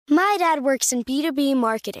My dad works in B2B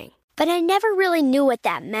marketing, but I never really knew what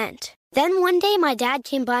that meant. Then one day, my dad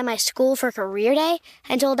came by my school for career day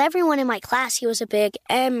and told everyone in my class he was a big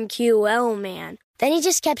MQL man. Then he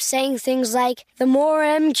just kept saying things like, the more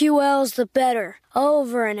MQLs, the better,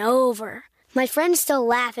 over and over. My friends still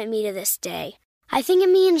laugh at me to this day. I think it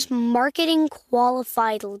means Marketing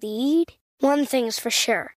Qualified Lead. One thing's for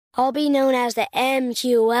sure, I'll be known as the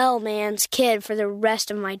MQL man's kid for the rest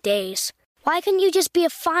of my days. Why couldn't you just be a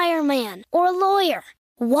fireman or a lawyer?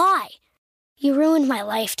 Why? You ruined my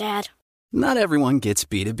life, Dad. Not everyone gets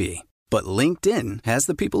B2B, but LinkedIn has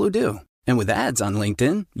the people who do. And with ads on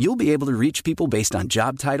LinkedIn, you'll be able to reach people based on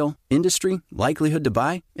job title, industry, likelihood to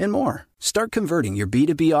buy, and more. Start converting your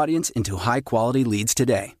B2B audience into high-quality leads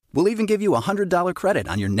today. We'll even give you a $100 credit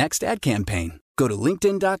on your next ad campaign. Go to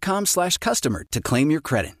linkedin.com/customer to claim your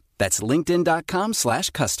credit. That's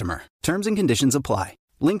linkedin.com/customer. Terms and conditions apply.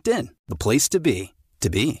 LinkedIn, the place to be, to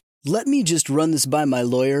be. "Let me just run this by my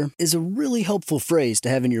lawyer" is a really helpful phrase to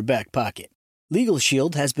have in your back pocket. Legal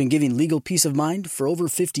Shield has been giving legal peace of mind for over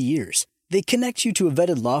 50 years. They connect you to a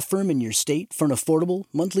vetted law firm in your state for an affordable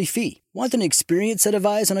monthly fee. Want an experienced set of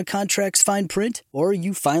eyes on a contract's fine print? Or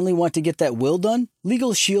you finally want to get that will done?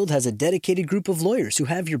 Legal Shield has a dedicated group of lawyers who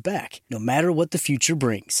have your back, no matter what the future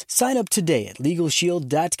brings. Sign up today at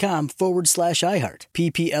LegalShield.com/iHeart.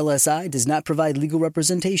 PPLSI does not provide legal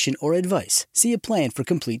representation or advice. See a plan for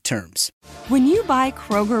complete terms. When you buy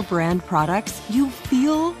Kroger brand products, you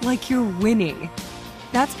feel like you're winning.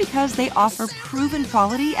 That's because they offer proven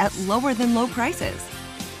quality at lower than low prices.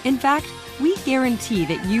 In fact, we guarantee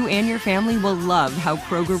that you and your family will love how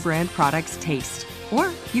Kroger brand products taste,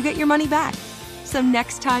 or you get your money back. So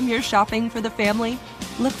next time you're shopping for the family,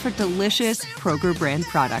 look for delicious Kroger brand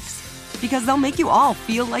products, because they'll make you all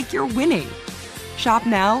feel like you're winning. Shop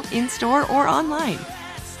now, in-store, or online.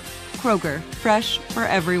 Kroger, fresh for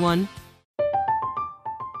everyone.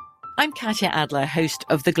 I'm Katya Adler, host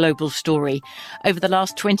of The Global Story. Over the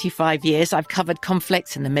last 25 years, I've covered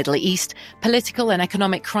conflicts in the Middle East, political and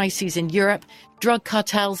economic crises in Europe, drug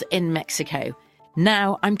cartels in Mexico.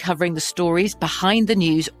 Now I'm covering the stories behind the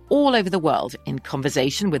news all over the world in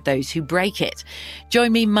conversation with those who break it.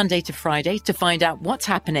 Join me Monday to Friday to find out what's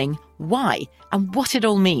happening, why, and what it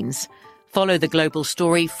all means. Follow The Global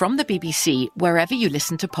Story from the BBC wherever you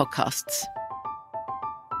listen to podcasts.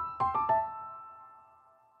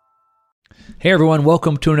 Hey everyone,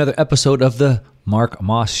 welcome to another episode of the Mark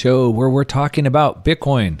Moss Show, where we're talking about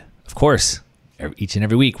Bitcoin. Of course, each and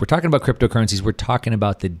every week, we're talking about cryptocurrencies. We're talking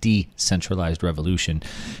about the decentralized revolution.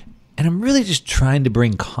 And I'm really just trying to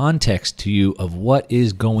bring context to you of what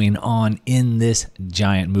is going on in this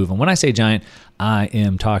giant move. And when I say giant, I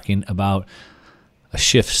am talking about a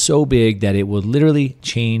shift so big that it will literally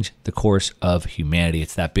change the course of humanity.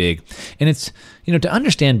 It's that big. And it's, to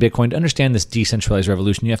understand Bitcoin, to understand this decentralized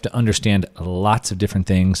revolution, you have to understand lots of different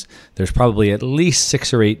things. There's probably at least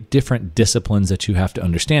 6 or 8 different disciplines that you have to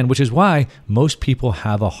understand, which is why most people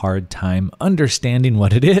have a hard time understanding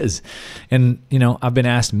what it is. And, I've been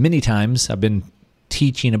asked many times, I've been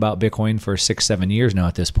teaching about Bitcoin for 6-7 years now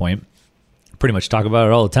at this point, pretty much talk about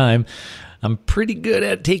it all the time. I'm pretty good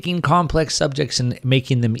at taking complex subjects and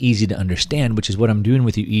making them easy to understand, which is what I'm doing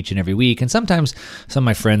with you each and every week. And sometimes some of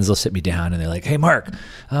my friends, they'll sit me down and they're like, "Hey, Mark,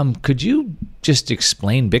 could you just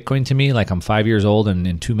explain Bitcoin to me like I'm 5 years old and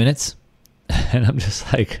in 2 minutes?" And I'm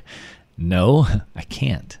just like, no, I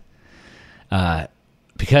can't.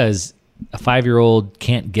 Because a 5-year-old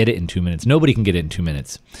can't get it in 2 minutes. Nobody can get it in 2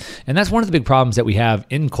 minutes. And that's one of the big problems that we have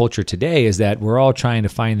in culture today, is that we're all trying to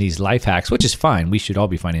find these life hacks, which is fine. We should all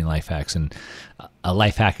be finding life hacks. And a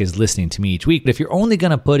life hack is listening to me each week. But if you're only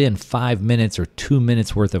going to put in 5 minutes or 2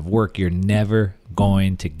 minutes worth of work, you're never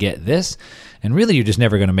going to get this. And really, you're just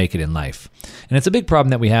never going to make it in life. And it's a big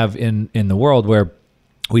problem that we have in the world, where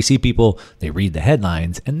we see people, they read the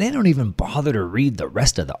headlines and they don't even bother to read the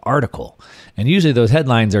rest of the article. And usually those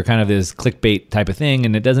headlines are kind of this clickbait type of thing,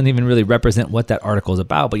 and it doesn't even really represent what that article is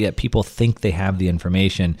about, but yet people think they have the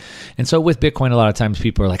information. And so with Bitcoin, a lot of times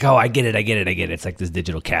people are like, "Oh, I get it. It's like this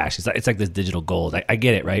digital cash. It's like this digital gold. I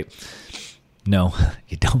get it, right?" No,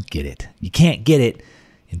 you don't get it. You can't get it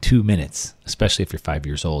in 2 minutes, especially if you're 5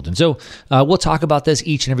 years old. And so we'll talk about this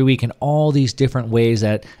each and every week in all these different ways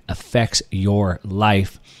that affects your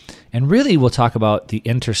life. And really, we'll talk about the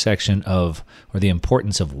intersection of, or the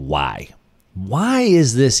importance of why. Why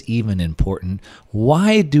is this even important?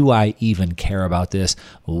 Why do I even care about this?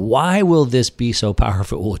 Why will this be so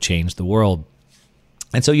powerful it will change the world?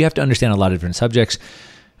 And so you have to understand a lot of different subjects.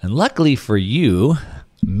 And luckily for you,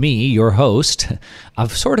 me, your host,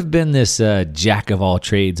 I've sort of been this jack of all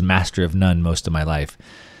trades, master of none most of my life.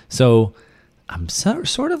 So I'm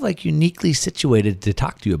sort of like uniquely situated to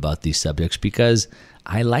talk to you about these subjects because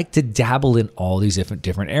I like to dabble in all these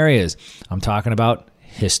different areas. I'm talking about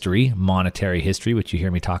history, monetary history, which you hear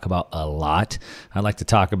me talk about a lot. I like to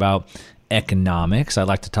talk about economics. I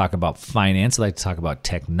like to talk about finance. I like to talk about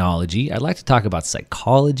technology. I like to talk about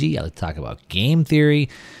psychology. I like to talk about game theory.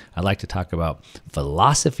 I like to talk about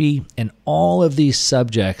philosophy. And all of these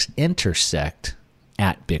subjects intersect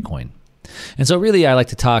at Bitcoin. And so really, I like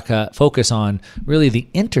to focus on really the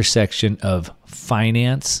intersection of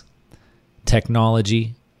finance,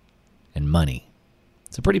 technology, and money.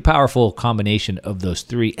 It's a pretty powerful combination of those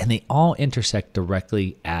three, and they all intersect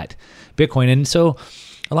directly at Bitcoin. And so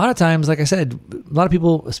a lot of times, like I said, a lot of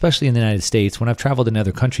people, especially in the United States, when I've traveled in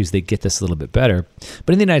other countries, they get this a little bit better.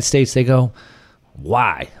 But in the United States, they go,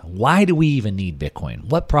 why? Why do we even need Bitcoin?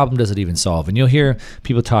 What problem does it even solve? And you'll hear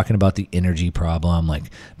people talking about the energy problem, like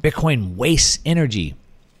Bitcoin wastes energy.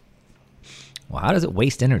 Well, how does it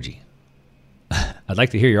waste energy? I'd like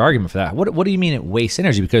to hear your argument for that. What do you mean it wastes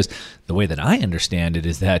energy? Because the way that I understand it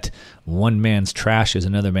is that one man's trash is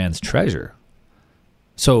another man's treasure.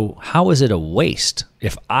 So how is it a waste?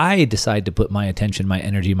 If I decide to put my attention, my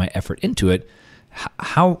energy, my effort into it,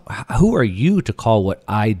 who are you to call what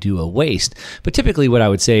I do a waste? But typically what I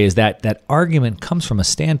would say is that argument comes from a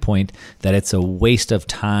standpoint that it's a waste of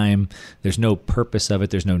time. There's no purpose of it.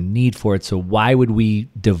 There's no need for it. So why would we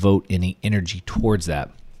devote any energy towards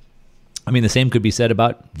that? I mean, the same could be said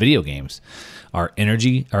about video games. Are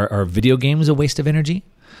video games a waste of energy?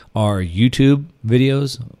 Are YouTube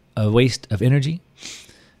videos a waste of energy?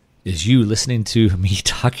 Is you listening to me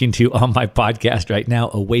talking to you on my podcast right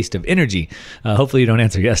now a waste of energy? Hopefully you don't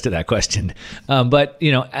answer yes to that question. But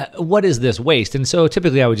what is this waste? And so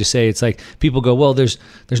typically I would just say it's like people go, well, there's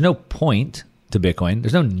no point to Bitcoin.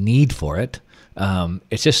 There's no need for it.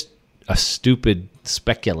 It's just a stupid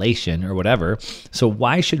speculation or whatever. So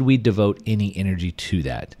why should we devote any energy to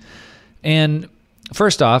that? And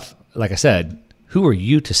first off, like I said, who are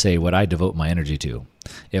you to say what I devote my energy to?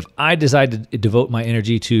 If I decide to devote my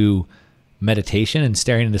energy to meditation and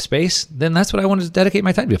staring into space, then that's what I want to dedicate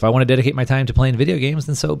my time to. If I want to dedicate my time to playing video games,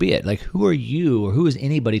 then so be it. Like, who are you or who is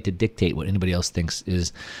anybody to dictate what anybody else thinks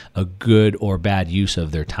is a good or bad use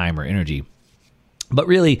of their time or energy? But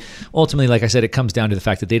really, ultimately, like I said, it comes down to the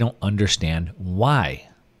fact that they don't understand why.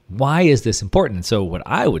 Why is this important? So what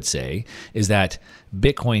I would say is that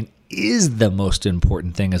Bitcoin is the most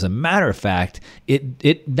important thing. As a matter of fact,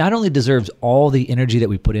 it not only deserves all the energy that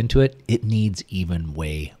we put into it, it needs even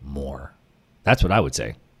way more. That's what I would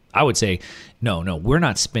say. I would say, no, we're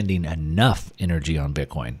not spending enough energy on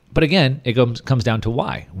Bitcoin. But again, it comes down to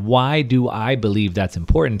why. Why do I believe that's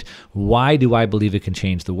important? Why do I believe it can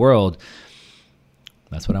change the world?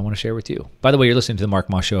 That's what I want to share with you. By the way, you're listening to the Mark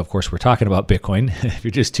Moss Show. Of course, we're talking about Bitcoin. If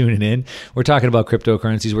you're just tuning in, we're talking about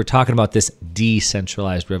cryptocurrencies. We're talking about this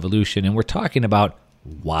decentralized revolution, and we're talking about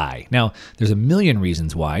why. Now, there's a million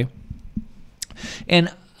reasons why.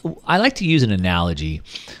 And I like to use an analogy.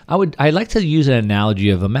 I like to use an analogy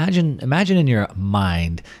of imagine in your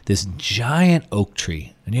mind this giant oak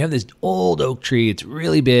tree. And you have this old oak tree. It's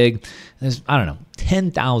really big. There's,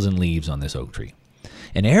 10,000 leaves on this oak tree.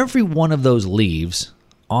 And every one of those leaves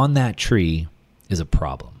on that tree is a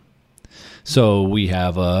problem. So we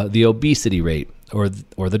have the obesity rate, or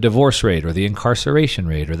the divorce rate, or the incarceration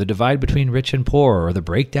rate, or the divide between rich and poor, or the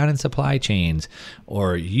breakdown in supply chains,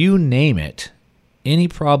 or you name it. Any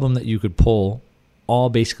problem that you could pull all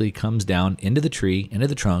basically comes down into the tree, into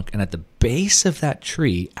the trunk, and at the base of that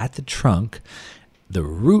tree, at the trunk, the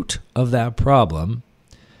root of that problem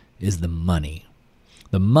is the money.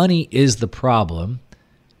 The money is the problem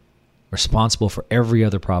responsible for every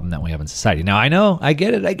other problem that we have in society. Now, I know, I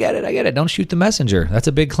get it. Don't shoot the messenger. That's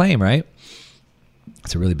a big claim, right?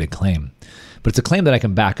 It's a really big claim. But it's a claim that I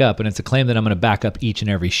can back up, and it's a claim that I'm going to back up each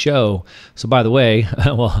and every show. So by the way,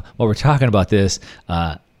 while we're talking about this,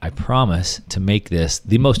 I promise to make this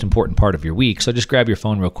the most important part of your week. So just grab your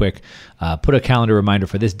phone real quick, put a calendar reminder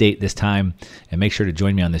for this date, this time, and make sure to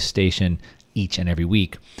join me on this station each and every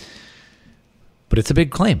week. But it's a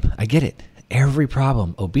big claim. I get it. Every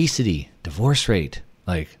problem, obesity, divorce rate,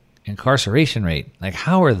 like incarceration rate, like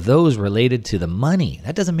how are those related to the money?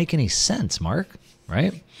 That doesn't make any sense, Mark,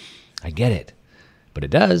 right? I get it, but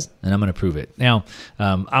it does, and I'm going to prove it. Now,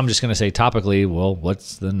 I'm just going to say topically, well,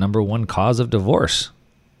 what's the number one cause of divorce?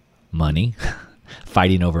 Money,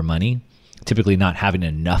 fighting over money. Typically not having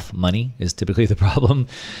enough money is typically the problem.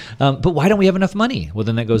 But why don't we have enough money? Well,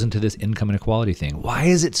 then that goes into this income inequality thing. Why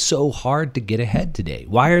is it so hard to get ahead today?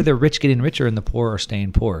 Why are the rich getting richer and the poor are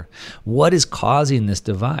staying poor? What is causing this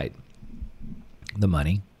divide? The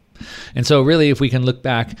money. And so really, if we can look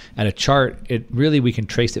back at a chart, we can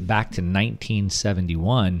trace it back to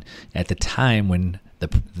 1971 at the time when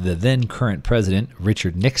the then current president,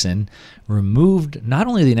 Richard Nixon, removed not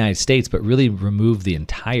only the United States, but really removed the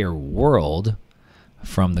entire world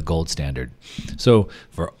from the gold standard. So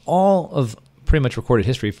for all of pretty much recorded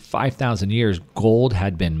history, 5,000 years, gold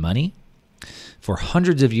had been money. For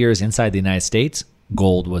hundreds of years inside the United States,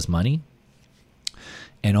 gold was money.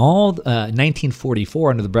 And all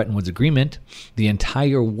 1944, under the Bretton Woods Agreement, the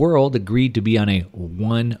entire world agreed to be on a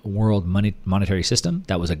one world monetary system.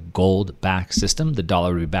 That was a gold-backed system. The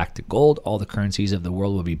dollar would be backed to gold. All the currencies of the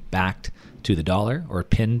world would be backed to the dollar, or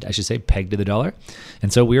pegged to the dollar.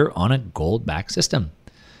 And so we were on a gold-backed system.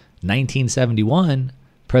 1971,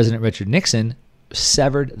 President Richard Nixon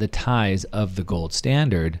severed the ties of the gold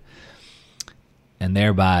standard and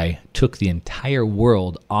thereby took the entire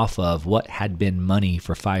world off of what had been money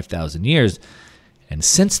for 5,000 years. And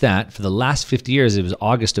since that, for the last 50 years, it was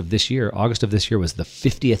August of this year was the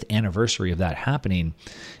 50th anniversary of that happening.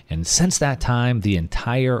 And since that time, the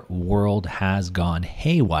entire world has gone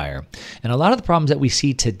haywire. And a lot of the problems that we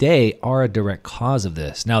see today are a direct cause of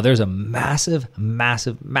this. Now, there's a massive,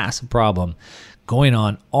 massive, massive problem going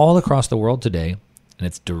on all across the world today, and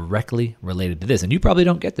it's directly related to this. And you probably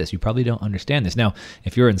don't get this. You probably don't understand this. Now,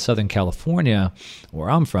 if you're in Southern California, where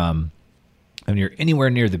I'm from, and you're anywhere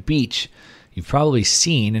near the beach, you've probably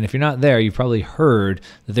seen, and if you're not there, you've probably heard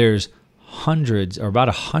that there's hundreds or about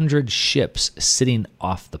 100 ships sitting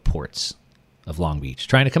off the ports of Long Beach,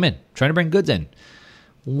 trying to come in, trying to bring goods in.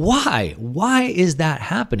 Why? Why is that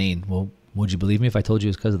happening? Well, would you believe me if I told you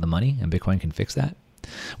it's because of the money and Bitcoin can fix that?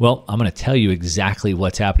 Well, I'm going to tell you exactly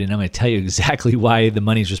what's happening. I'm going to tell you exactly why the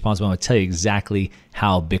money is responsible. I'm going to tell you exactly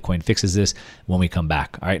how Bitcoin fixes this when we come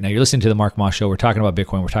back. All right, now you're listening to the Mark Moss Show. We're talking about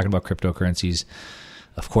Bitcoin. We're talking about cryptocurrencies.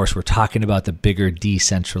 Of course, we're talking about the bigger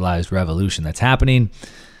decentralized revolution that's happening.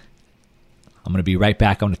 I'm going to be right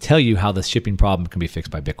back. I'm going to tell you how the shipping problem can be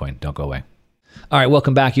fixed by Bitcoin. Don't go away. All right,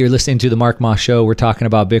 welcome back. You're listening to the Mark Moss Show. We're talking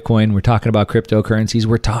about Bitcoin. We're talking about cryptocurrencies.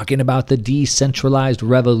 We're talking about the decentralized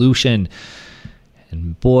revolution.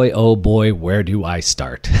 And boy, oh boy, where do I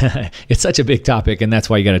start? It's such a big topic, and that's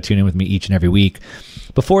why you got to tune in with me each and every week.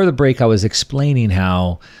 Before the break, I was explaining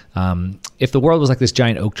how if the world was like this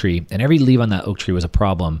giant oak tree, and every leaf on that oak tree was a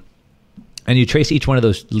problem, and you trace each one of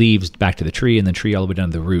those leaves back to the tree, and the tree all the way down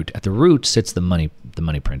to the root. At the root sits the money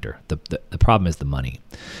printer. The problem is the money.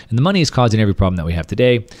 And the money is causing every problem that we have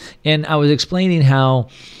today. And I was explaining how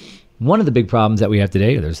one of the big problems that we have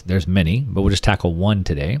today, there's many, but we'll just tackle one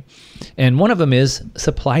today. And one of them is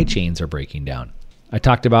supply chains are breaking down. I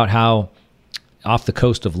talked about how off the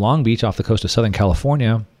coast of Long Beach, off the coast of Southern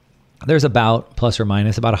California, there's about, plus or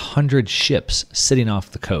minus, about 100 ships sitting off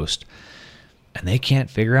the coast. And they can't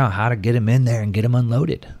figure out how to get them in there and get them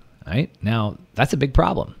unloaded. Right? Now, that's a big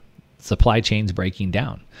problem. Supply chains breaking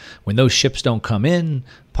down. When those ships don't come in,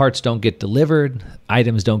 parts don't get delivered,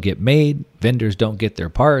 items don't get made, vendors don't get their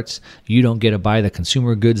parts, you don't get to buy the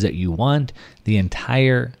consumer goods that you want, the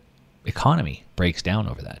entire economy breaks down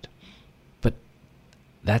over that. But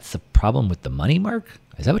that's the problem with the money, Mark?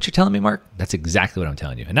 Is that what you're telling me, Mark? That's exactly what I'm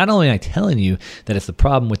telling you. And not only am I telling you that it's the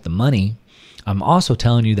problem with the money, I'm also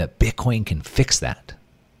telling you that Bitcoin can fix that.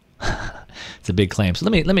 It's a big claim. So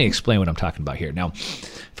let me explain what I'm talking about here. Now,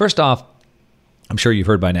 first off, I'm sure you've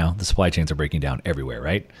heard by now the supply chains are breaking down everywhere,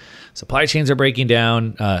 right? Supply chains are breaking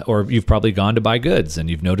down, or you've probably gone to buy goods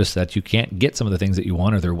and you've noticed that you can't get some of the things that you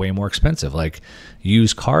want, or they're way more expensive. Like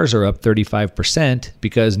used cars are up 35%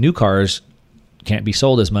 because new cars can't be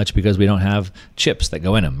sold as much because we don't have chips that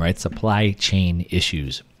go in them, right? Supply chain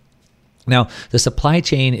issues. Now, the supply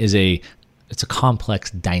chain is it's a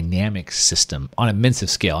complex, dynamic system on a massive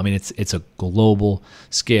scale. I mean, it's a global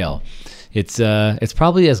scale. It's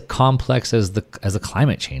probably as complex as the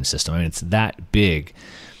climate change system. I mean, it's that big.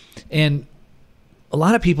 And a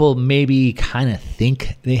lot of people maybe kind of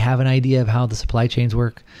think they have an idea of how the supply chains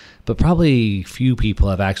work, but probably few people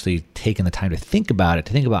have actually taken the time to think about it,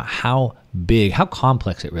 to think about how big, how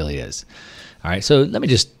complex it really is. All right, so let me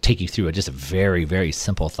just take you through just a very, very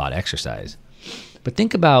simple thought exercise. But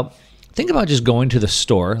think about just going to the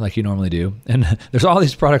store like you normally do, and there's all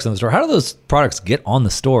these products in the store. How do those products get on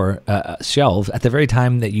the store shelves at the very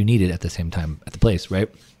time that you need it at the same time at the place, right?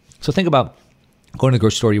 So think about going to the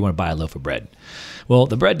grocery store, you want to buy a loaf of bread. Well,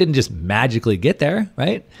 the bread didn't just magically get there,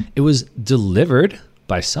 right? It was delivered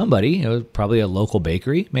by somebody. It was probably a local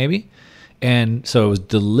bakery, maybe. And so it was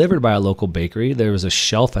delivered by a local bakery. There was a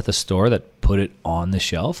shelf at the store that put it on the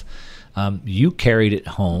shelf. You carried it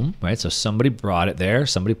home, right? So somebody brought it there,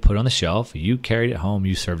 somebody put it on the shelf, you carried it home,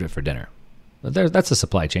 you served it for dinner. That's a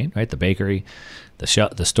supply chain, right? The bakery, the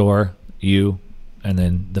store, you, and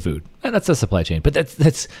then the food. And that's a supply chain. But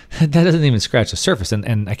that doesn't even scratch the surface.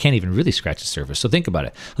 And I can't even really scratch the surface. So think about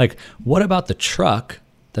it. Like, what about the truck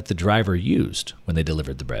that the driver used when they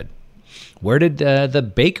delivered the bread? Where did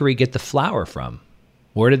the bakery get the flour from?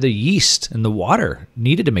 Where did the yeast and the water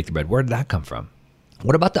needed to make the bread? Where did that come from?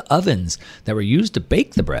 What about the ovens that were used to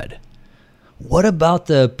bake the bread? What about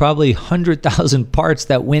the probably 100,000 parts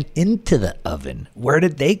that went into the oven? Where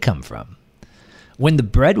did they come from? When the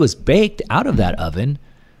bread was baked out of that oven,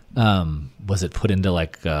 was it put into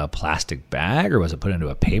like a plastic bag or was it put into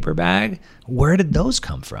a paper bag? Where did those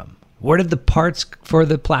come from? Where did the parts for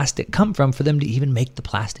the plastic come from for them to even make the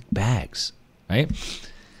plastic bags, right?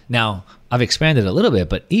 Now, I've expanded a little bit,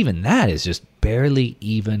 but even that is just barely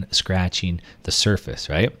even scratching the surface,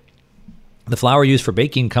 right? The flour used for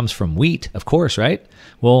baking comes from wheat, of course, right?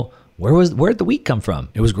 Well, where'd the wheat come from?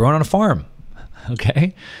 It was grown on a farm,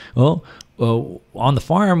 okay? Well, on the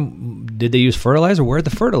farm, did they use fertilizer? Where'd the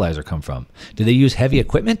fertilizer come from? Did they use heavy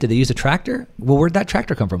equipment? Did they use a tractor? Well, where'd that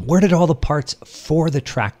tractor come from? Where did all the parts for the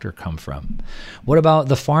tractor come from? What about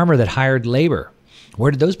the farmer that hired labor? Where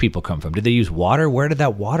did those people come from? Did they use water? Where did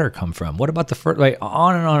that water come from? What about the like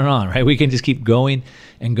on and on and on, right? We can just keep going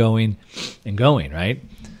and going and going, right?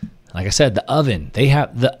 Like I said, the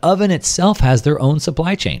oven itself has their own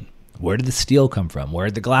supply chain. Where did the steel come from? Where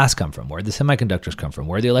did the glass come from? Where did the semiconductors come from?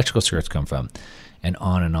 Where did the electrical circuits come from? And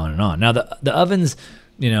on and on and on. Now, the ovens,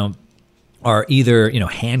 are either,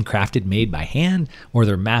 handcrafted, made by hand, or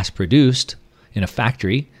they're mass produced in a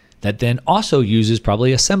factory that then also uses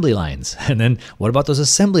probably assembly lines. And then what about those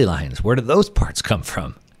assembly lines? Where do those parts come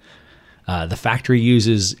from? The factory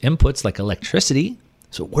uses inputs like electricity.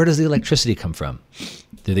 So where does the electricity come from?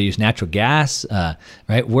 Do they use natural gas?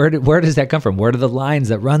 Right? Where does that come from? Where do the lines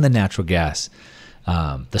that run the natural gas?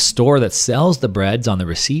 The store that sells the breads on the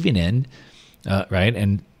receiving end, right?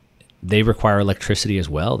 And they require electricity as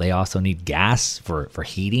well. They also need gas for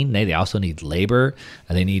heating. They also need labor.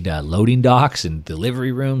 They need loading docks and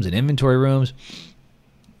delivery rooms and inventory rooms.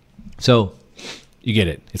 So you get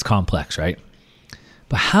it. It's complex, right?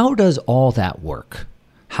 But how does all that work?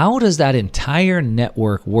 How does that entire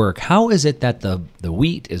network work? How is it that the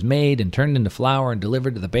wheat is made and turned into flour and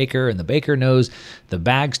delivered to the baker, and the baker knows the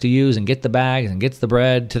bags to use and get the bags and gets the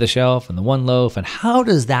bread to the shelf and the one loaf? And how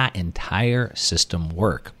does that entire system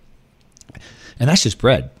work? And that's just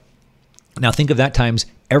bread. Now think of that times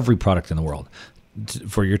every product in the world,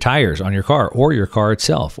 for your tires on your car or your car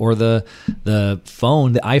itself, or the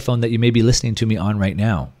phone, the iPhone that you may be listening to me on right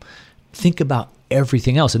now. Think about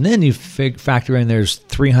everything else. And then you factor in there's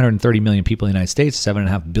 330 million people in the United States,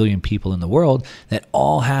 7.5 billion people in the world that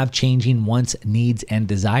all have changing wants, needs, and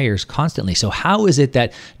desires constantly. So how is it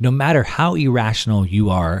that no matter how irrational you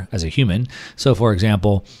are as a human, so for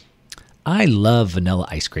example, I love vanilla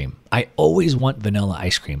ice cream. I always want vanilla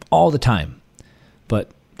ice cream all the time.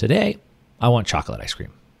 But today, I want chocolate ice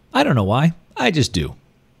cream. I don't know why. I just do.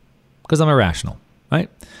 Because I'm irrational, right?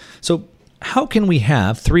 So how can we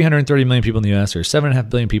have 330 million people in the U.S. or 7.5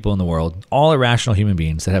 billion people in the world, all irrational human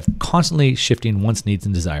beings that have constantly shifting wants, needs,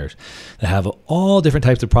 and desires, that have all different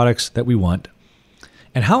types of products that we want?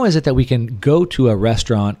 And how is it that we can go to a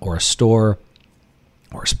restaurant or a store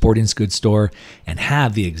or a sporting goods store and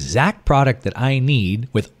have the exact product that I need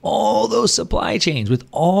with all those supply chains, with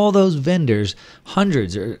all those vendors,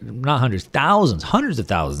 hundreds of thousands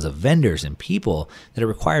of vendors and people that are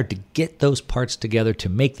required to get those parts together to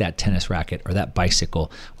make that tennis racket or that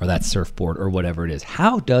bicycle or that surfboard or whatever it is?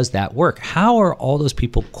 How does that work? How are all those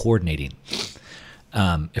people coordinating?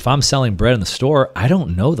 If I'm selling bread in the store, I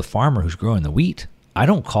don't know the farmer who's growing the wheat. I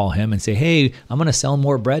don't call him and say, hey, I'm going to sell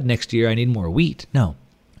more bread next year. I need more wheat. No.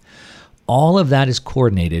 All of that is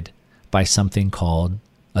coordinated by something called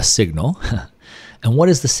a signal. And what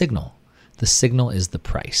is the signal? The signal is the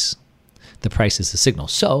price. The price is the signal.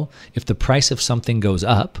 So if the price of something goes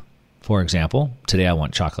up, for example, today I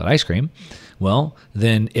want chocolate ice cream. Well,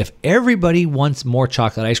 then if everybody wants more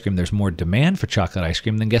chocolate ice cream, there's more demand for chocolate ice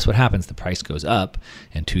cream, then guess what happens? The price goes up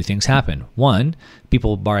and two things happen. One,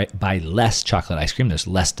 people buy less chocolate ice cream. There's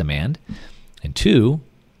less demand. And two,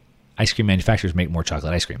 ice cream manufacturers make more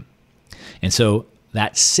chocolate ice cream. And so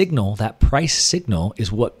that signal, that price signal,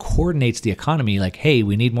 is what coordinates the economy. Like, hey,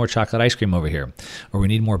 we need more chocolate ice cream over here, or we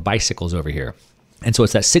need more bicycles over here. And so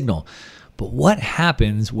it's that signal. But what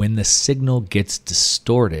happens when the signal gets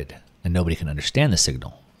distorted and nobody can understand the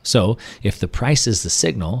signal? So if the price is the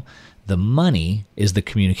signal, The money is the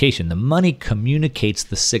communication. The money communicates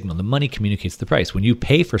the signal. The money communicates the price. When you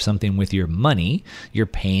pay for something with your money, you're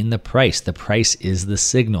paying the price. The price is the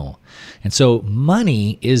signal. And so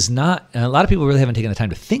money is not, a lot of people really haven't taken the time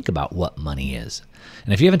to think about what money is.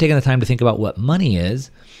 And if you haven't taken the time to think about what money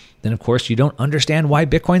is, then of course you don't understand why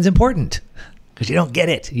Bitcoin's important, because you don't get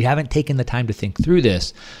it. You haven't taken the time to think through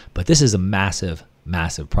this. But this is a massive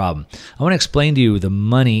problem. I want to explain to you the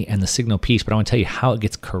money and the signal piece, but I want to tell you how it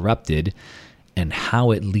gets corrupted and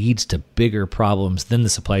how it leads to bigger problems than the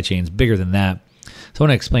supply chains, bigger than that. So I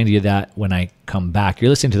want to explain to you that when I come back. You're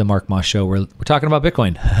listening to the Mark Moss Show. We're talking about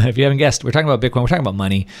Bitcoin. If you haven't guessed, we're talking about Bitcoin. We're talking about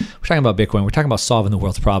money. We're talking about Bitcoin. We're talking about solving the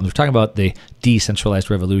world's problems. We're talking about the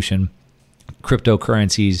decentralized revolution,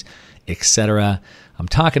 cryptocurrencies, etc. I'm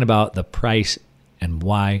talking about the price and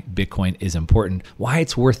why Bitcoin is important, why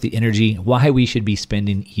it's worth the energy, why we should be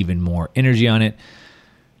spending even more energy on it.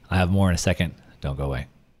 I have more in a second. Don't go away.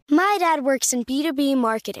 My dad works in B2B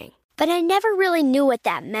marketing, but I never really knew what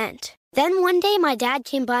that meant. Then one day my dad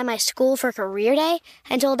came by my school for career day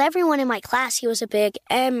and told everyone in my class he was a big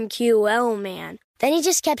MQL man. Then he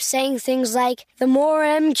just kept saying things like, the more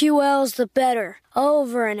MQLs, the better,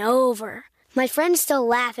 over and over. My friends still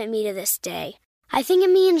laugh at me to this day. I think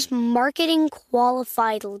it means marketing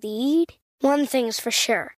qualified lead. One thing's for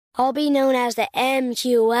sure, I'll be known as the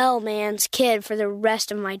MQL man's kid for the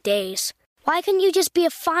rest of my days. Why couldn't you just be a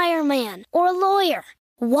fireman or a lawyer?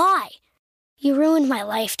 Why? You ruined my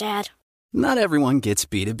life, Dad. Not everyone gets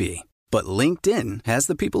B2B, but LinkedIn has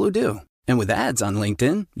the people who do. And with ads on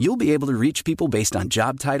LinkedIn, you'll be able to reach people based on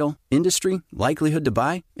job title, industry, likelihood to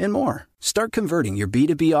buy, and more. Start converting your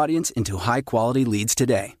B2B audience into high-quality leads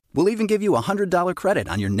today. We'll even give you a $100 credit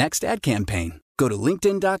on your next ad campaign. Go to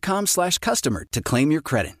linkedin.com/customer to claim your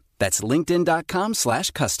credit. That's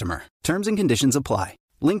linkedin.com/customer. Terms and conditions apply.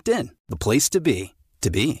 LinkedIn, the place to be,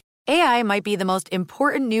 to be. AI might be the most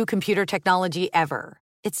important new computer technology ever.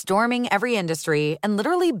 It's storming every industry, and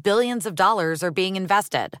literally billions of dollars are being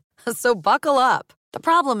invested. So buckle up. The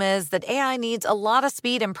problem is that AI needs a lot of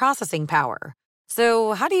speed and processing power.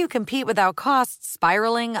 So how do you compete without costs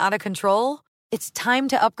spiraling out of control? It's time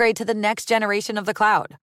to upgrade to the next generation of the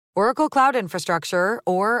cloud, Oracle Cloud Infrastructure,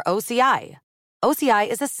 or OCI. OCI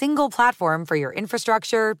is a single platform for your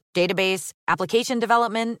infrastructure, database, application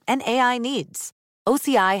development, and AI needs.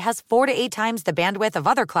 OCI has 4 to 8 times the bandwidth of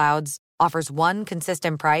other clouds, offers one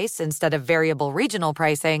consistent price instead of variable regional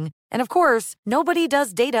pricing, and of course, nobody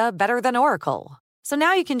does data better than Oracle. So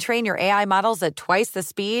now you can train your AI models at twice the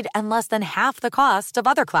speed and less than half the cost of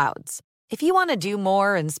other clouds. If you want to do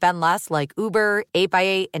more and spend less like Uber,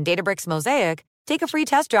 8x8, and Databricks Mosaic, take a free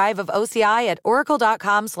test drive of OCI at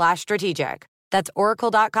oracle.com/strategic. That's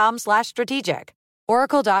oracle.com/strategic.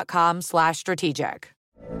 Oracle.com/strategic.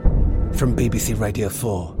 From BBC Radio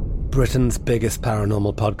 4, Britain's biggest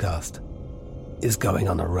paranormal podcast is going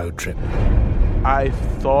on a road trip. I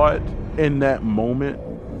thought in that moment,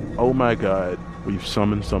 oh my God, we've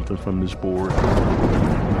summoned something from this board.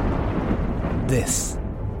 This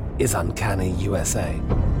is Uncanny USA.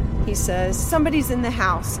 He says, somebody's in the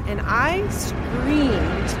house, and I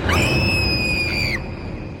screamed.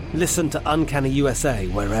 Listen to Uncanny USA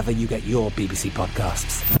wherever you get your BBC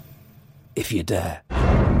podcasts, if you dare.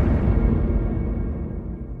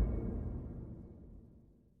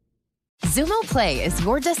 Xumo Play is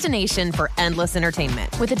your destination for endless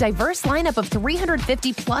entertainment. With a diverse lineup of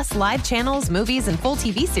 350-plus live channels, movies, and full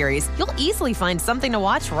TV series, you'll easily find something to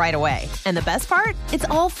watch right away. And the best part? It's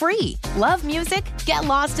all free. Love music? Get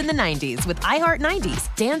lost in the 90s with iHeart 90s.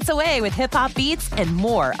 Dance away with hip-hop beats and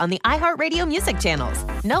more on the iHeartRadio music channels.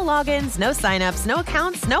 No logins, no signups, no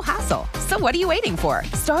accounts, no hassle. So what are you waiting for?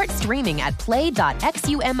 Start streaming at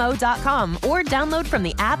play.xumo.com or download from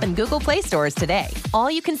the app and Google Play stores today. All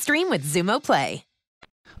you can stream with Xumo Play.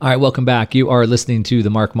 All right, welcome back. You are listening to the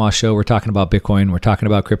Mark Moss Show. We're talking about Bitcoin. We're talking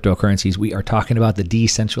about cryptocurrencies. We are talking about the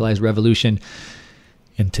decentralized revolution.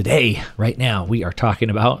 And today, right now, we are talking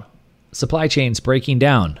about supply chains breaking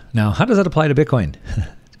down. Now, how does that apply to Bitcoin?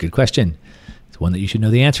 It's a good question. It's one that you should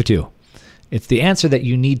know the answer to. It's the answer that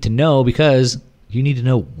you need to know because you need to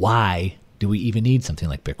know why do we even need something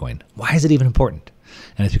like Bitcoin? Why is it even important?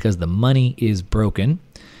 And it's because the money is broken.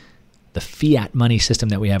 The fiat money system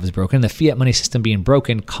that we have is broken. The fiat money system being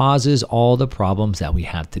broken causes all the problems that we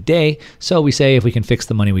have today. So we say if we can fix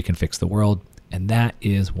the money, we can fix the world. And that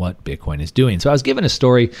is what Bitcoin is doing. So I was given a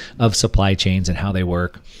story of supply chains and how they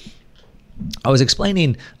work. I was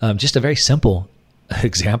explaining just a very simple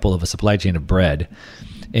example of a supply chain of bread.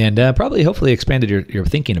 And probably hopefully expanded your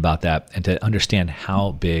thinking about that and to understand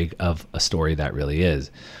how big of a story that really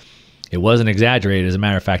is. It wasn't exaggerated. As a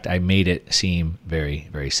matter of fact, I made it seem very,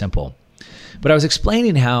 very simple. But I was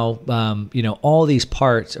explaining how, all these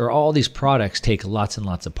parts or all these products take lots and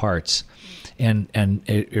lots of parts, and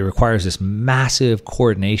it requires this massive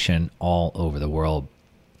coordination all over the world.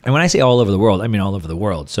 And when I say all over the world, I mean all over the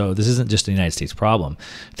world. So this isn't just a United States problem.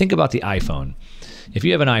 Think about the iPhone. If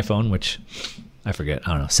you have an iPhone, which I forget,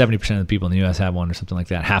 70% of the people in the U.S. have one or something like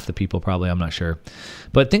that. Half the people probably, I'm not sure.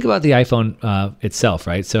 But think about the iPhone itself,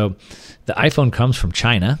 right? So the iPhone comes from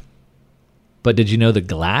China. But did you know the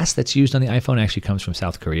glass that's used on the iPhone actually comes from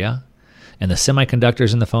South Korea? And the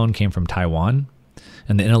semiconductors in the phone came from Taiwan.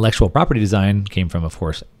 And the intellectual property design came from, of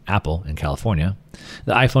course, Apple in California.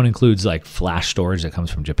 The iPhone includes like flash storage that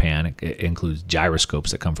comes from Japan. It includes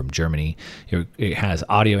gyroscopes that come from Germany. It has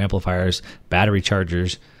audio amplifiers, battery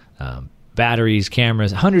chargers, batteries,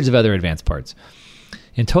 cameras, hundreds of other advanced parts.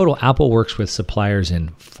 In total, Apple works with suppliers in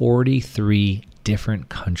 43 different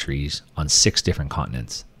countries on 6 different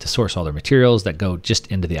continents to source all their materials that go just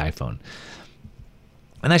into the iPhone.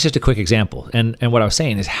 And that's just a quick example. And what I was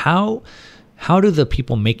saying is how do the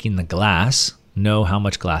people making the glass know how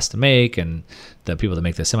much glass to make, and the people that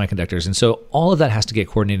make the semiconductors? And so all of that has to get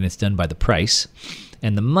coordinated. It's done by the price.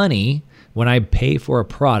 And the money, when I pay for a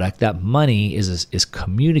product, that money is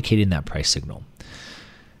communicating that price signal.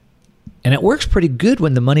 And it works pretty good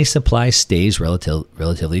when the money supply stays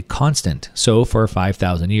relatively constant. So for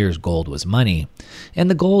 5,000 years, gold was money. And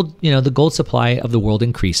the gold supply of the world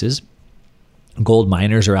increases. Gold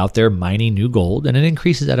miners are out there mining new gold, and it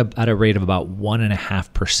increases at a rate of about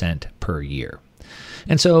 1.5% per year.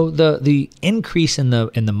 And so the increase in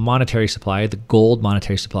the monetary supply, the gold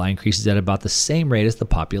monetary supply, increases at about the same rate as the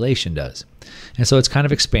population does. And so it's kind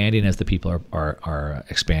of expanding as the people are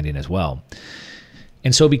expanding as well.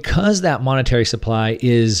 And so because that monetary supply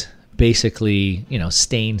is basically,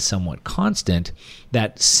 staying somewhat constant,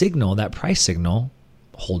 that price signal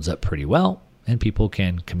holds up pretty well, and people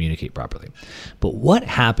can communicate properly. But what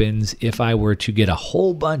happens if I were to get a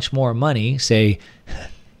whole bunch more money, say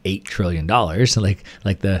 $8 trillion,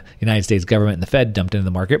 like the United States government and the Fed dumped into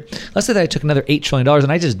the market? Let's say that I took another $8 trillion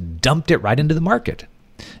and I just dumped it right into the market.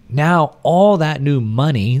 Now, all that new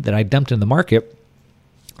money that I dumped in the market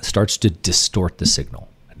starts to distort the signal.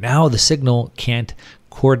 Now the signal can't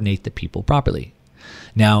coordinate the people properly.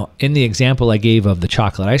 Now, in the example I gave of the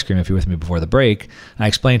chocolate ice cream, if you're with me before the break, I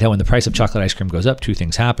explained how when the price of chocolate ice cream goes up, 2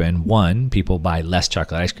 things happen. 1, people buy less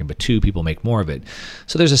chocolate ice cream, but 2, people make more of it.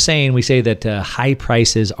 So there's a saying, we say that high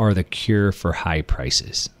prices are the cure for high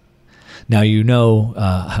prices. Now,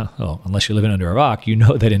 unless you're living under a rock, you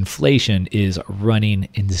know that inflation is running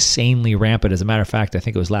insanely rampant. As a matter of fact, I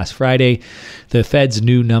think it was last Friday, the Fed's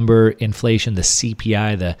new number, inflation, the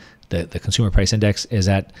CPI, the Consumer Price Index, is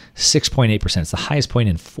at 6.8%. It's the highest point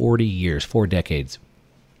in 40 years, 4 decades.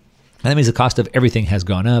 And that means the cost of everything has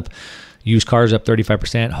gone up. Used cars up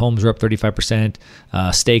 35%, homes are up 35%,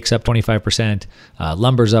 steaks up 25%,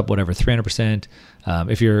 lumber's up 300%.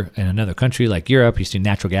 If you're in another country like Europe, you see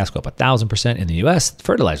natural gas go up 1,000%. In the U.S.,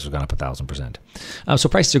 fertilizer's gone up 1,000%. So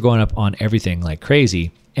prices are going up on everything like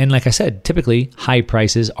crazy. And like I said, typically high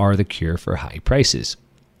prices are the cure for high prices.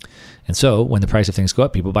 And so when the price of things go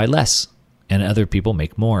up, people buy less and other people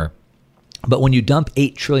make more. But when you dump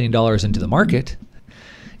 $8 trillion into the market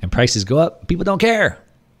and prices go up, people don't care.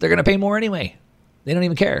 They're going to pay more anyway. They don't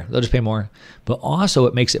even care. They'll just pay more. But also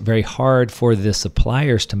it makes it very hard for the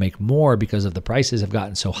suppliers to make more because of the prices have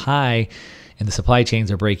gotten so high and the supply chains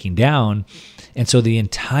are breaking down. And so the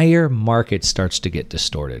entire market starts to get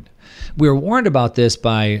distorted. We were warned about this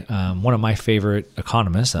by one of my favorite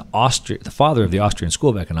economists, the father of the Austrian School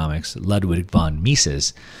of Economics, Ludwig von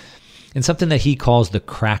Mises, in something that he calls the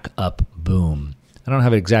crack up boom. I don't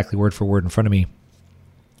have it exactly word for word in front of me,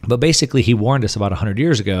 but basically he warned us about 100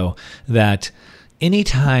 years ago that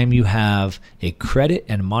anytime you have a credit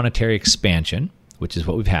and monetary expansion, which is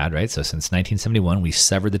what we've had, right? So since 1971, we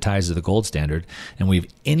severed the ties of the gold standard and we've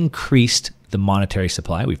increased the monetary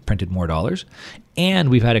supply. We've printed more dollars and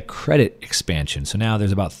we've had a credit expansion. So now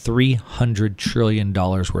there's about $300 trillion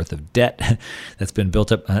worth of debt that's been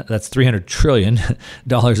built up. That's $300 trillion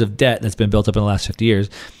of debt that's been built up in the last 50 years.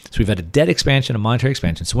 So we've had a debt expansion, a monetary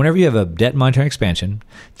expansion. So whenever you have a debt and monetary expansion,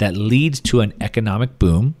 that leads to an economic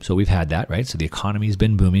boom. So we've had that, right? So the economy has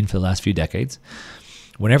been booming for the last few decades.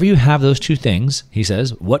 Whenever you have those two things, he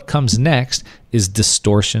says, what comes next is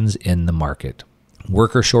distortions in the market.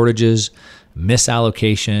 Worker shortages,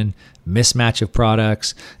 misallocation, mismatch of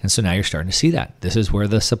products. And so now you're starting to see that. This is where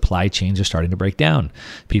the supply chains are starting to break down.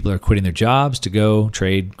 People are quitting their jobs to go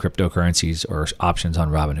trade cryptocurrencies or options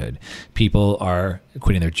on Robinhood. People are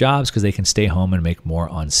quitting their jobs because they can stay home and make more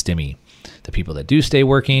on Stimmy. The people that do stay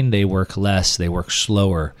working, they work less, they work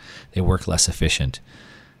slower, they work less efficient.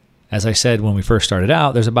 As I said when we first started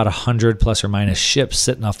out, there's about 100 plus or minus ships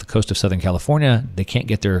sitting off the coast of Southern California. They can't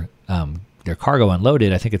get their cargo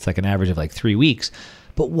unloaded. I think it's like an average of like 3 weeks.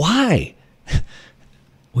 But why?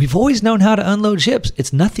 We've always known how to unload ships.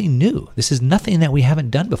 It's nothing new. This is nothing that we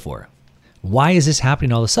haven't done before. Why is this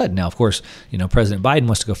happening all of a sudden? Now, of course, President Biden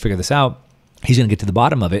wants to go figure this out. He's going to get to the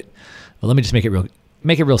bottom of it. Well, let me just make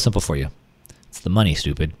it real simple for you. It's the money,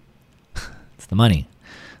 stupid. It's the money.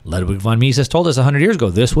 Ludwig von Mises told us 100 years ago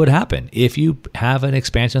this would happen. If you have an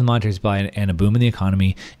expansion of the monetary supply and a boom in the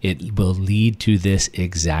economy, it will lead to this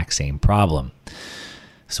exact same problem.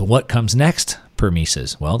 So what comes next per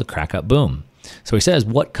Mises? Well, the crack up boom. So he says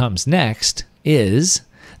what comes next is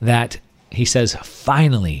that he says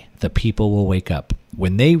finally the people will wake up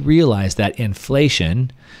when they realize that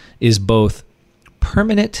inflation is both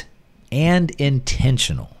permanent and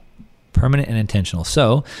intentional. Permanent and intentional.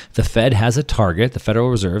 So the Fed has a target, the Federal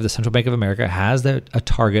Reserve, the Central Bank of America has a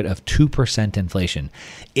target of 2% inflation.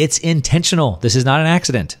 It's intentional. This is not an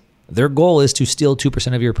accident. Their goal is to steal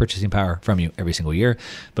 2% of your purchasing power from you every single year.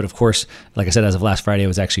 But of course, like I said, as of last Friday, it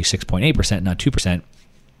was actually 6.8%, not 2%.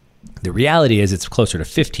 The reality is it's closer to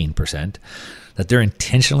 15% that they're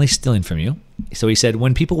intentionally stealing from you. So he said,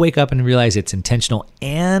 when people wake up and realize it's intentional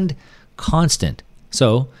and constant,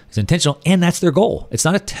 so it's intentional and that's their goal. It's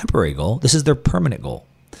not a temporary goal. This is their permanent goal.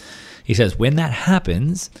 He says when that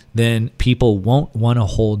happens, then people won't want to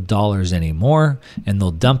hold dollars anymore and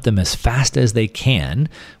they'll dump them as fast as they can,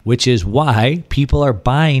 which is why people are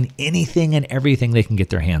buying anything and everything they can get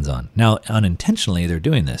their hands on. Now, unintentionally, they're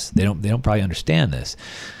doing this. They don't probably understand this,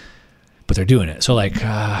 but they're doing it. So like,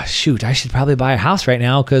 shoot, I should probably buy a house right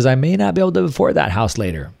now because I may not be able to afford that house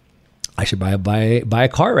later. I should buy a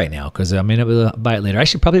car right now because I may not be able to buy it later. I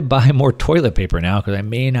should probably buy more toilet paper now because I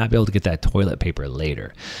may not be able to get that toilet paper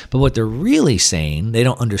later. But what they're really saying, they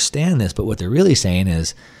don't understand this, but what they're really saying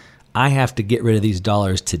is, I have to get rid of these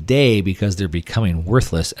dollars today because they're becoming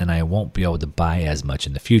worthless and I won't be able to buy as much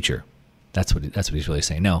in the future. That's what he's really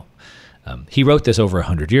saying. No, he wrote this over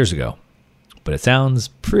 100 years ago, but it sounds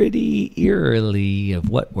pretty eerily of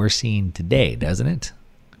what we're seeing today, doesn't it?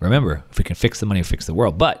 Remember, if we can fix the money, fix the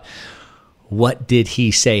world. But what did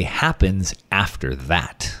he say happens after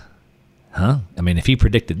that? I mean, if he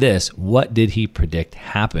predicted this, what did he predict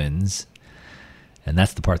happens? And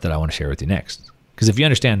that's the part that I want to share with you next. Because if you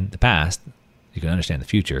understand the past, you can understand the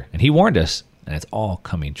future. And he warned us, and it's all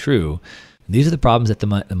coming true. These are the problems that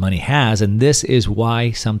the money has, and this is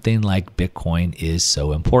why something like Bitcoin is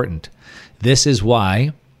so important. This is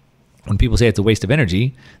why when people say it's a waste of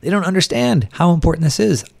energy, they don't understand how important this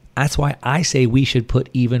is. That's why I say we should put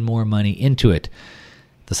even more money into it.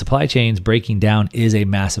 The supply chains breaking down is a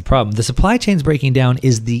massive problem. The supply chains breaking down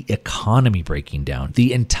is the economy breaking down.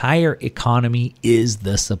 The entire economy is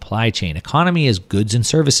the supply chain. Economy is goods and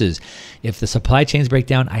services. If the supply chains break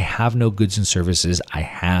down, I have no goods and services. I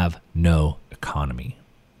have no economy.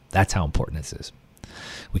 That's how important this is.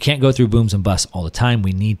 We can't go through booms and busts all the time.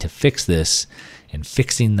 We need to fix this, and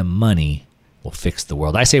fixing the money will fix the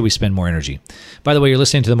world. I say we spend more energy. By the way, you're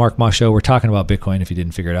listening to the Mark Moss Show. We're talking about Bitcoin, if you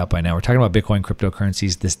didn't figure it out by now. We're talking about Bitcoin,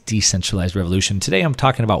 cryptocurrencies, this decentralized revolution. Today, I'm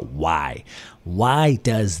talking about why. Why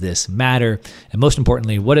does this matter? And most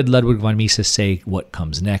importantly, what did Ludwig von Mises say? What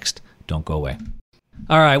comes next? Don't go away.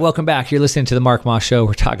 All right, welcome back. You're listening to the Mark Moss Show.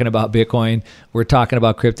 We're talking about Bitcoin. We're talking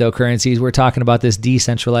about cryptocurrencies. We're talking about this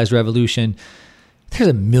decentralized revolution. There's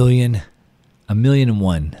a million and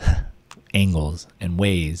one angles and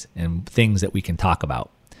ways and things that we can talk about.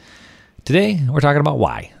 Today, we're talking about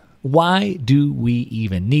why. Why do we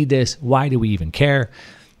even need this? Why do we even care?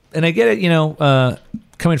 And I get it,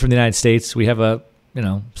 coming from the United States, we have a,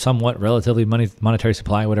 somewhat relatively monetary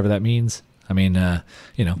supply, whatever that means. I mean,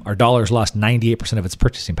 our dollar's lost 98% of its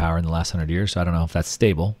purchasing power in the last 100 years, so I don't know if that's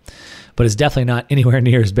stable. But it's definitely not anywhere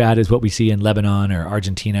near as bad as what we see in Lebanon or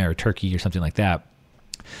Argentina or Turkey or something like that.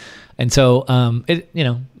 And so,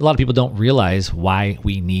 a lot of people don't realize why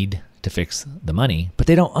we need to fix the money, but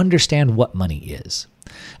they don't understand what money is.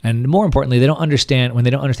 And more importantly, when they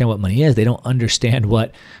don't understand what money is, they don't understand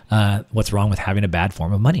what's wrong with having a bad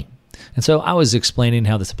form of money. And so I was explaining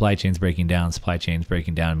how the supply chain's breaking down. Supply chain's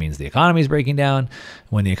breaking down means the economy's breaking down.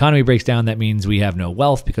 When the economy breaks down, that means we have no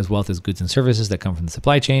wealth because wealth is goods and services that come from the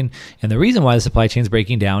supply chain. And the reason why the supply chain's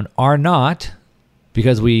breaking down are not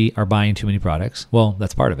because we are buying too many products. Well,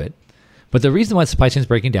 that's part of it. But the reason why the supply chain is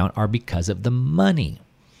breaking down are because of the money.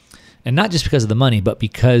 And not just because of the money, but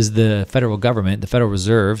because the federal government, the Federal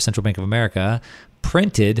Reserve, Central Bank of America,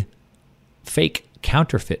 printed fake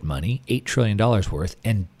counterfeit money, $8 trillion worth,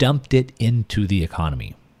 and dumped it into the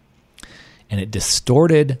economy. And it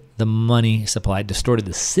distorted the money supply, distorted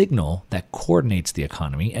the signal that coordinates the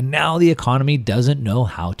economy. And now the economy doesn't know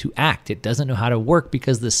how to act. It doesn't know how to work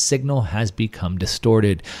because the signal has become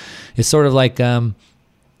distorted. It's sort of like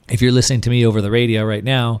if you're listening to me over the radio right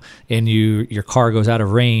now and your car goes out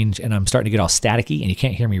of range and I'm starting to get all staticky and you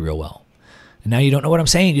can't hear me real well. And now you don't know what I'm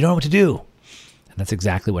saying. You don't know what to do. And that's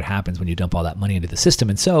exactly what happens when you dump all that money into the system.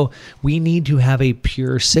 And so we need to have a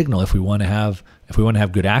pure signal if we want to have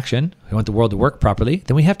good action, if we want the world to work properly,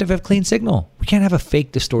 then we have to have clean signal. We can't have a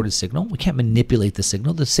fake, distorted signal. We can't manipulate the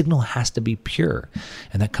signal. The signal has to be pure,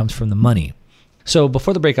 and that comes from the money. So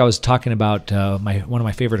before the break, I was talking about one of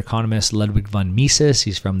my favorite economists, Ludwig von Mises.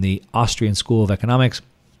 He's from the Austrian School of Economics.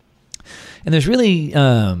 And there's really,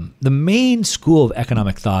 the main school of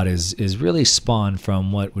economic thought is really spawned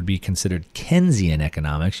from what would be considered Keynesian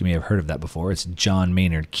economics. You may have heard of that before. It's John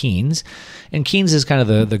Maynard Keynes. And Keynes is kind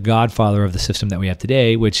of the godfather of the system that we have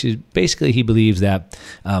today, which is basically he believes that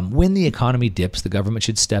when the economy dips, the government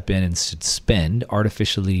should step in and should spend,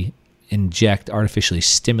 artificially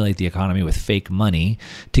stimulate the economy with fake money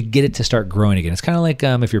to get it to start growing again. It's kind of like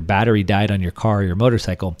if your battery died on your car or your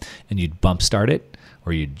motorcycle and you'd bump start it,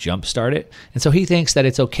 or you jump start it. And so he thinks that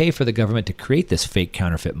it's okay for the government to create this fake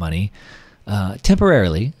counterfeit money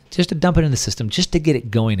temporarily, just to dump it in the system, just to get it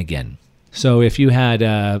going again. So if you had,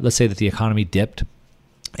 let's say that the economy dipped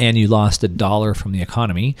and you lost $1 from the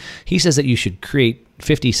economy, he says that you should create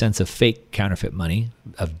 50 cents of fake counterfeit money,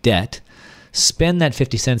 of debt, spend that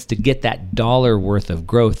 50 cents to get that $1 worth of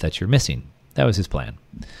growth that you're missing. That was his plan.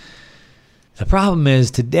 The problem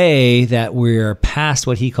is today that we're past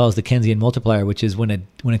what he calls the Keynesian multiplier, which is when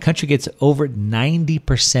a country gets over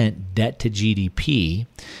 90% debt to GDP,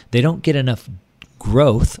 they don't get enough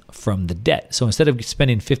growth from the debt. So instead of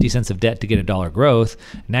spending 50 cents of debt to get $1 growth,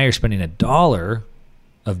 now you're spending $1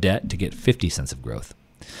 of debt to get 50 cents of growth.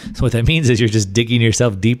 So what that means is you're just digging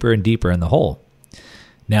yourself deeper and deeper in the hole.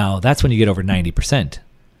 Now that's when you get over 90%.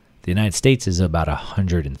 The United States is about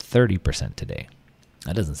 130% today.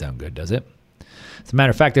 That doesn't sound good, does it? As a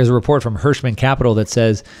matter of fact, there's a report from Hirschman Capital that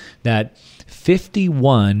says that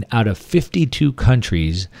 51 out of 52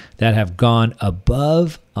 countries that have gone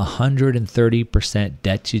above 130%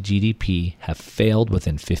 debt to GDP have failed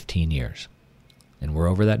within 15 years. And we're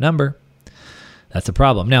over that number. That's a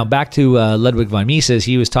problem. Now, back to Ludwig von Mises.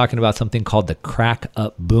 He was talking about something called the crack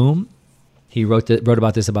up boom. He wrote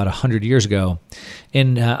about this about 100 years ago.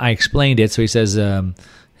 And I explained it. So he says...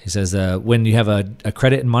 when you have a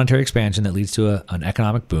credit and monetary expansion that leads to an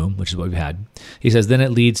economic boom, which is what we've had, he says, then it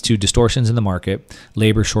leads to distortions in the market,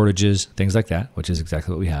 labor shortages, things like that, which is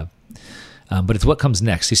exactly what we have. But it's what comes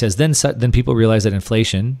next. He says, then people realize that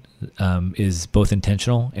inflation is both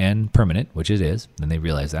intentional and permanent, which it is. Then they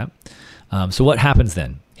realize that. So what happens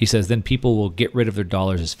then? He says, then people will get rid of their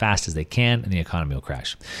dollars as fast as they can, and the economy will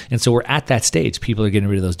crash. And so we're at that stage. People are getting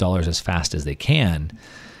rid of those dollars as fast as they can.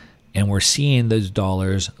 And we're seeing those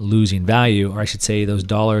dollars losing value, or I should say those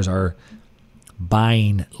dollars are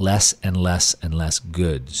buying less and less and less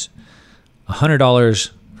goods.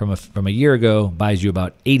 $100 from a year ago buys you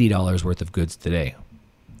about $80 worth of goods today.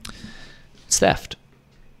 It's theft.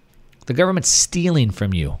 The government's stealing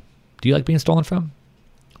from you. Do you like being stolen from?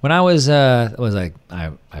 When I was I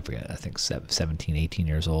forget, I think 17, 18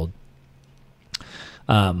 years old,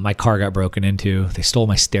 my car got broken into. They stole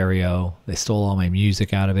my stereo. They stole all my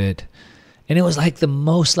music out of it. And it was like the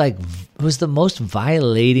most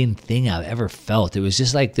violating thing I've ever felt. It was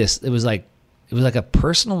just like this. It was like a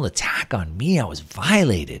personal attack on me. I was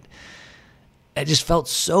violated. I just felt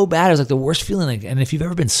so bad. It was like the worst feeling. And if you've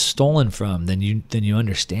ever been stolen from, then you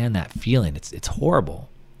understand that feeling. It's horrible.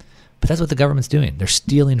 But that's what the government's doing. They're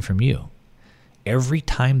stealing from you. Every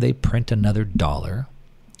time they print another dollar,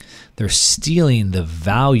 they're stealing the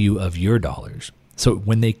value of your dollars. So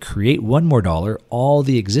when they create one more dollar, all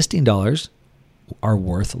the existing dollars are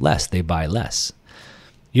worth less. They buy less.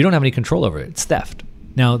 You don't have any control over it. It's theft.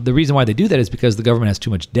 Now, the reason why they do that is because the government has too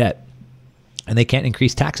much debt and they can't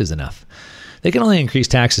increase taxes enough. They can only increase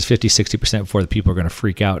taxes 50, 60% before the people are going to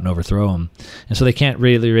freak out and overthrow them. And so they can't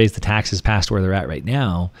really raise the taxes past where they're at right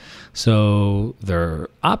now. So their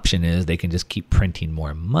option is they can just keep printing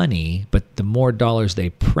more money, but the more dollars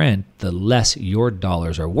they print, the less your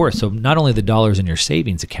dollars are worth. So not only the dollars in your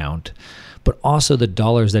savings account, but also the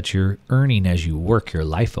dollars that you're earning as you work your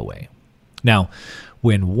life away. Now,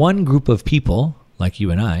 when one group of people, like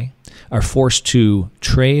you and I, are forced to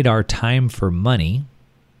trade our time for money,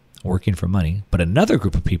 working for money, but another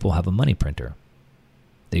group of people have a money printer.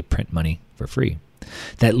 They print money for free.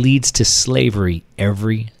 That leads to slavery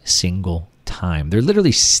every single time. They're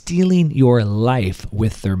literally stealing your life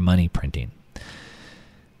with their money printing.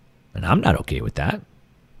 And I'm not okay with that.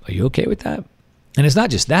 Are you okay with that? And it's not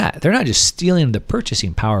just that. They're not just stealing the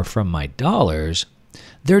purchasing power from my dollars.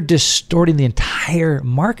 They're distorting the entire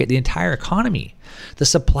market, the entire economy. The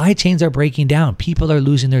supply chains are breaking down. People are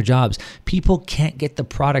losing their jobs. People can't get the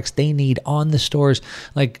products they need on the stores.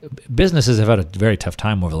 Like, businesses have had a very tough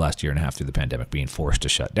time over the last year and a half through the pandemic, being forced to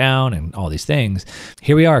shut down and all these things.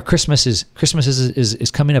 Here we are. Christmas is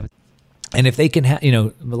coming up. And if they can have,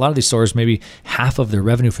 a lot of these stores, maybe half of their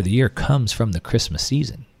revenue for the year comes from the Christmas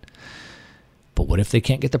season. But what if they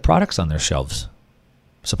can't get the products on their shelves?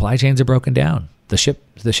 Supply chains are broken down. The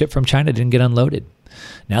ship from China didn't get unloaded.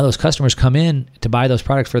 Now those customers come in to buy those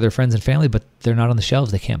products for their friends and family, but they're not on the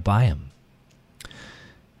shelves. They can't buy them.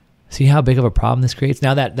 See how big of a problem this creates?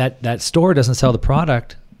 Now that store doesn't sell the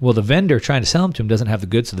product. Well, the vendor trying to sell them to him doesn't have the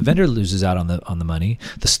goods, so the vendor loses out on the money.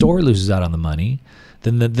 The store loses out on the money.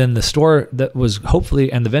 Then the store that was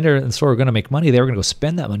hopefully, and the vendor and the store were going to make money. They were going to go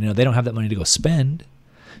spend that money. They don't have that money to go spend.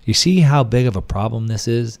 You see how big of a problem this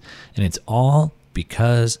is? And it's all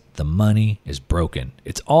because the money is broken.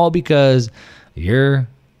 It's all because your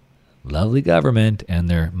lovely government and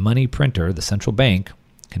their money printer, the central bank,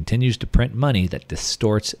 continues to print money that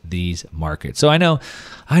distorts these markets. So I know.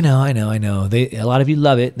 A lot of you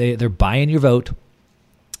love it. They're buying your vote.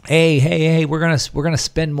 Hey, we're gonna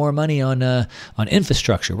spend more money on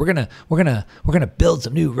infrastructure. We're gonna build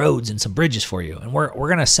some new roads and some bridges for you, and we're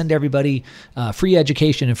gonna send everybody free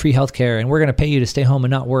education and free healthcare, and we're gonna pay you to stay home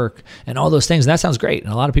and not work, and all those things. And that sounds great,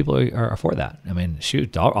 and a lot of people are for that. I mean,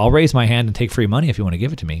 shoot, I'll raise my hand and take free money if you want to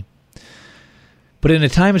give it to me. But in a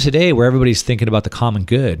time of today where everybody's thinking about the common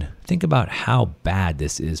good, think about how bad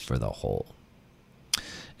this is for the whole.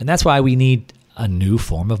 And that's why we need a new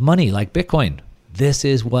form of money like Bitcoin. This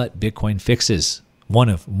is what Bitcoin fixes. One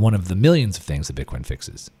of the millions of things that Bitcoin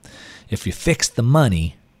fixes. If you fix the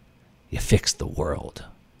money, you fix the world.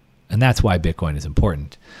 And that's why Bitcoin is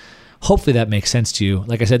important. Hopefully that makes sense to you.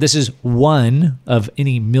 Like I said, this is one of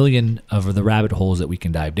any million of the rabbit holes that we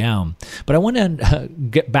can dive down. But I want to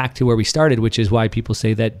get back to where we started, which is why people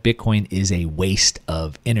say that Bitcoin is a waste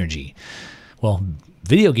of energy. Well,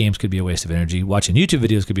 video games could be a waste of energy. Watching YouTube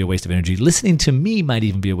videos could be a waste of energy. Listening to me might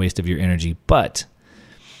even be a waste of your energy. But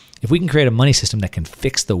if we can create a money system that can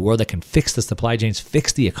fix the world, that can fix the supply chains,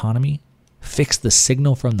 fix the economy, fix the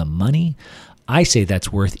signal from the money, I say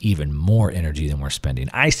that's worth even more energy than we're spending.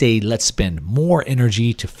 I say let's spend more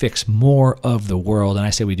energy to fix more of the world. And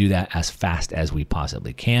I say we do that as fast as we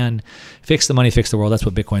possibly can. Fix the money, fix the world. That's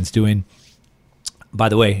what Bitcoin's doing. By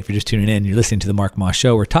the way, if you're just tuning in, you're listening to the Mark Moss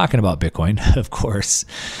Show. We're talking about Bitcoin, of course.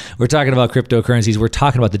 We're talking about cryptocurrencies. We're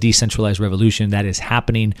talking about the decentralized revolution that is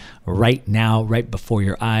happening right now, right before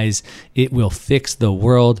your eyes. It will fix the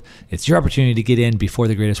world. It's your opportunity to get in before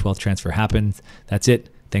the greatest wealth transfer happens. That's it.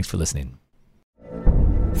 Thanks for listening.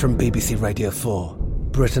 From BBC Radio 4,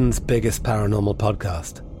 Britain's biggest paranormal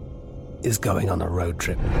podcast is going on a road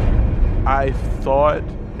trip. I thought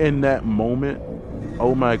in that moment,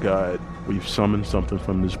 oh my God, we've summoned something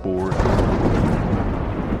from this board.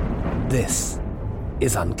 This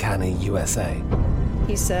is Uncanny USA.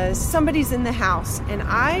 He says, somebody's in the house, and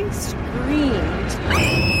I screamed.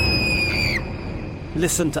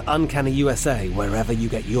 Listen to Uncanny USA wherever you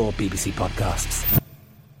get your BBC podcasts,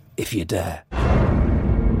 if you dare.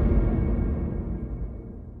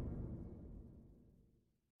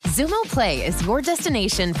 Xumo Play is your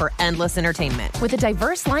destination for endless entertainment. With a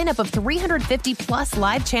diverse lineup of 350 plus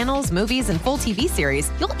live channels, movies, and full TV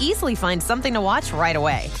series, you'll easily find something to watch right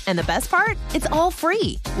away. And the best part? It's all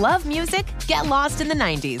free. Love music? Get lost in the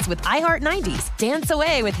 90s with iHeart 90s, dance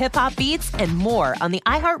away with hip-hop beats, and more on the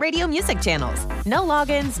iHeartRadio music channels. No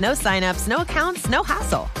logins, no signups, no accounts, no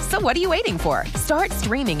hassle. So what are you waiting for? Start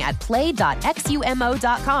streaming at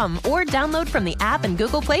play.xumo.com or download from the app and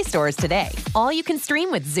Google Play stores today. All you can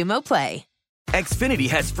stream with Xumo Play. Xfinity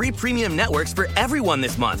has free premium networks for everyone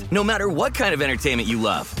this month, no matter what kind of entertainment you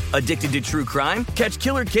love. Addicted to true crime? Catch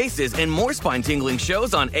killer cases and more spine-tingling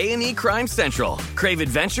shows on A&E Crime Central. Crave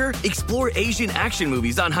adventure? Explore Asian action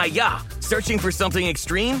movies on Hi-Ya. Searching for something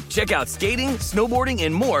extreme? Check out skating, snowboarding,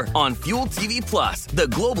 and more on Fuel TV Plus, the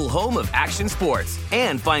global home of action sports.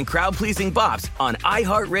 And find crowd-pleasing bops on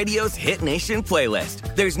iHeartRadio's Hit Nation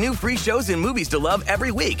playlist. There's new free shows and movies to love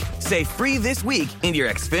every week. Say free this week in your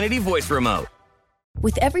Xfinity voice remote.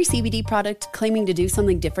 With every CBD product claiming to do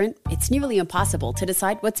something different, it's nearly impossible to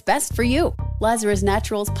decide what's best for you. Lazarus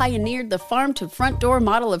Naturals pioneered the farm-to-front-door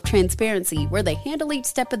model of transparency, where they handle each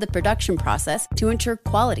step of the production process to ensure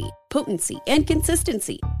quality, potency, and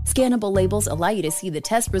consistency. Scannable labels allow you to see the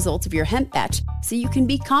test results of your hemp batch, so you can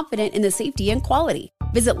be confident in the safety and quality.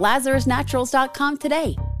 Visit LazarusNaturals.com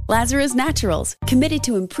today. Lazarus Naturals, committed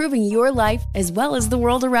to improving your life as well as the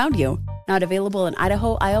world around you. Not available in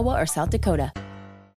Idaho, Iowa, or South Dakota.